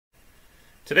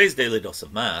Today's Daily Dose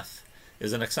of Math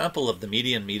is an example of the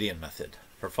median-median method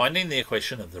for finding the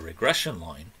equation of the regression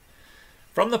line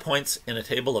from the points in a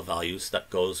table of values that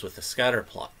goes with the scatter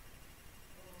plot.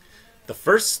 The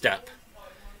first step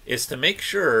is to make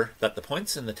sure that the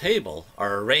points in the table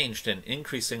are arranged in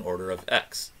increasing order of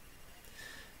x.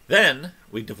 Then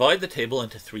we divide the table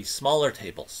into three smaller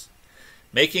tables,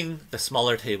 making the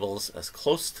smaller tables as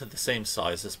close to the same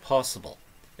size as possible.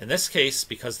 In this case,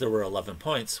 because there were 11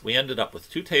 points, we ended up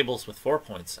with two tables with 4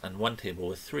 points and one table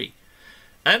with 3.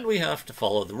 And we have to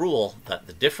follow the rule that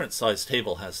the different size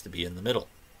table has to be in the middle.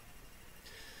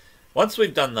 Once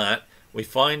we've done that, we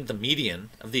find the median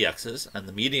of the x's and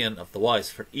the median of the y's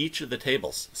for each of the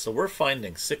tables. So we're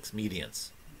finding 6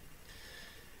 medians.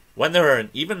 When there are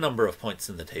an even number of points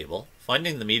in the table,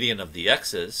 finding the median of the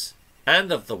x's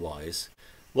and of the y's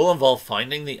will involve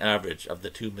finding the average of the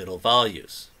two middle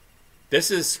values. This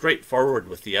is straightforward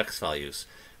with the x values,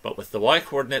 but with the y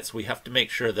coordinates we have to make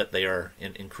sure that they are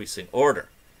in increasing order.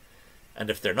 And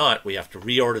if they're not, we have to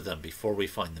reorder them before we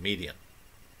find the median.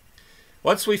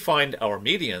 Once we find our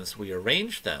medians, we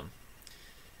arrange them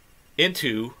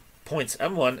into points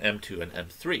m1, m2, and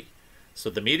m3. So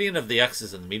the median of the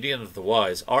x's and the median of the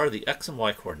y's are the x and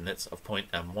y coordinates of point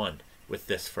m1 with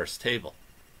this first table.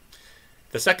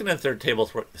 The second and third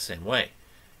tables work the same way.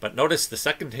 But notice the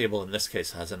second table in this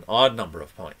case has an odd number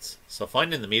of points. So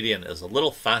finding the median is a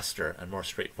little faster and more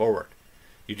straightforward.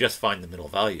 You just find the middle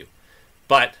value.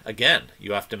 But again,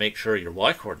 you have to make sure your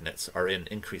y coordinates are in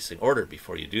increasing order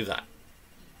before you do that.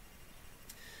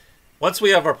 Once we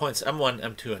have our points m1,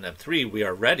 m2, and m3, we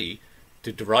are ready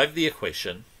to derive the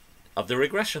equation of the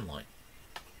regression line.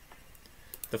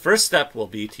 The first step will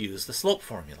be to use the slope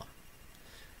formula.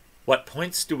 What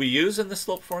points do we use in the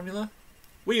slope formula?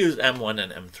 We use m1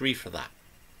 and m3 for that.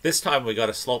 This time we got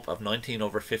a slope of 19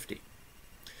 over 50.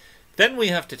 Then we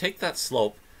have to take that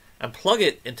slope and plug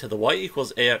it into the y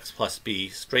equals ax plus b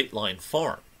straight line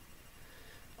form,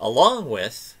 along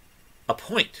with a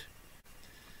point.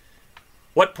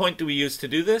 What point do we use to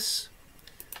do this?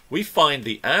 We find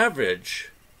the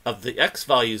average of the x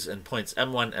values in points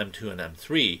m1, m2, and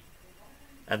m3,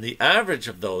 and the average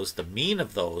of those, the mean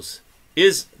of those,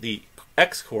 is the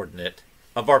x coordinate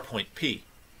of our point P.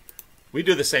 We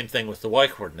do the same thing with the y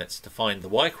coordinates to find the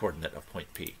y coordinate of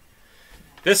point P.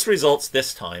 This results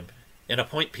this time in a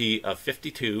point P of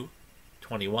 52,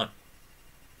 21.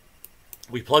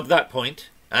 We plug that point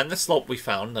and the slope we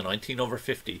found, the 19 over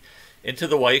 50, into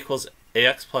the y equals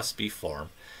ax plus b form,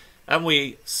 and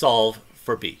we solve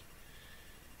for b.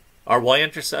 Our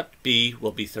y-intercept, b,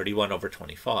 will be 31 over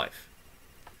 25.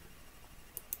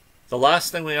 The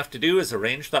last thing we have to do is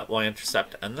arrange that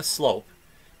y-intercept and the slope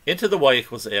into the y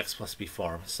equals ax plus b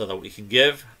form so that we can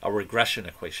give a regression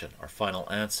equation, our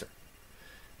final answer.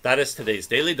 That is today's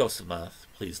Daily Dose of Math.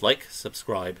 Please like,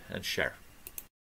 subscribe, and share.